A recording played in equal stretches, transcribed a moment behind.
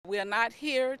We're not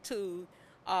here to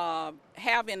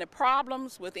have any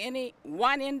problems with any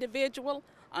one individual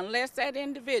unless that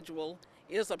individual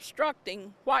is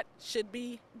obstructing what should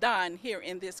be done here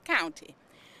in this county.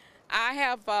 I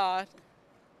have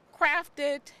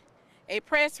crafted a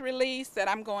press release that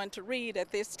I'm going to read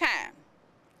at this time.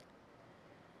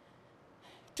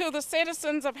 To the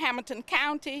citizens of Hamilton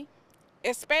County,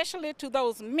 especially to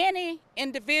those many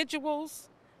individuals,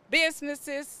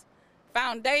 businesses,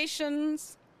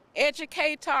 foundations,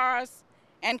 educators,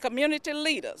 and community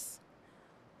leaders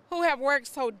who have worked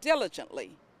so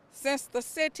diligently since the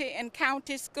city and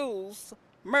county schools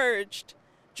merged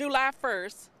July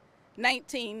 1st,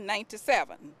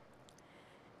 1997.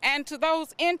 And to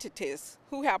those entities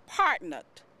who have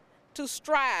partnered to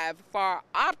strive for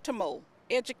optimal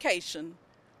education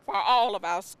for all of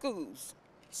our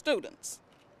students.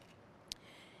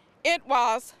 It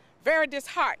was very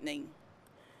disheartening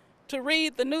to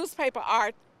read the newspaper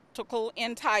article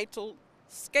entitled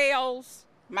 "Scales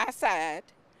My Side,"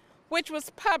 which was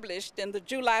published in the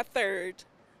July 3rd,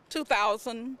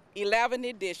 2011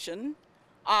 edition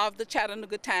of the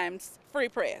Chattanooga Times Free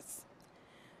Press.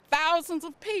 Thousands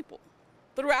of people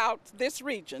throughout this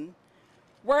region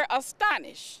were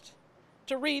astonished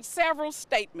to read several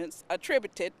statements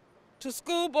attributed to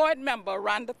school board member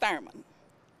Rhonda Thurman.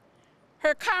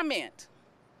 Her comment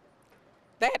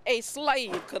that a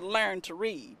slave could learn to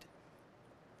read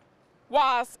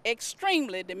was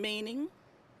extremely demeaning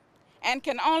and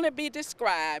can only be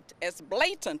described as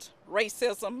blatant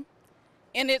racism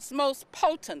in its most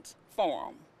potent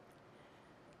form.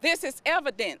 This is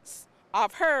evidence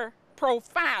of her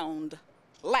profound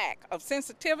lack of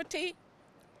sensitivity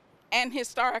and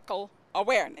historical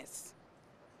awareness.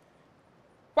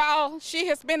 While she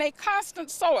has been a constant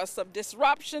source of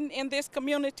disruption in this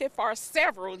community for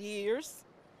several years,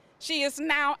 she is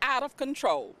now out of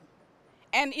control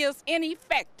and is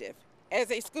ineffective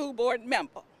as a school board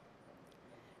member.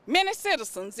 Many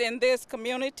citizens in this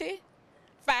community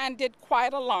find it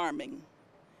quite alarming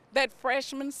that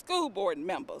freshman school board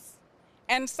members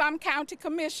and some county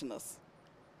commissioners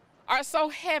are so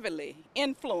heavily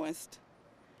influenced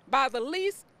by the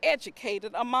least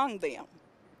educated among them.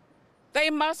 They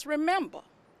must remember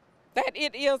that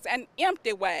it is an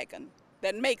empty wagon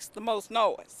that makes the most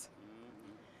noise.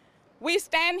 We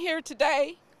stand here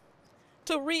today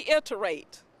to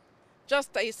reiterate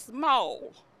just a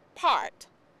small part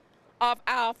of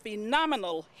our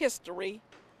phenomenal history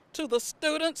to the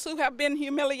students who have been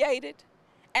humiliated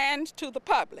and to the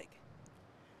public.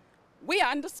 We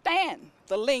understand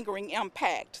the lingering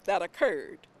impact that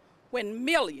occurred when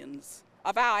millions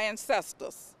of our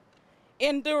ancestors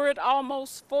endured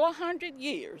almost 400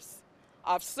 years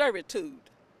of servitude,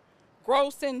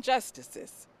 gross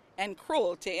injustices, and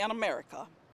cruelty in America.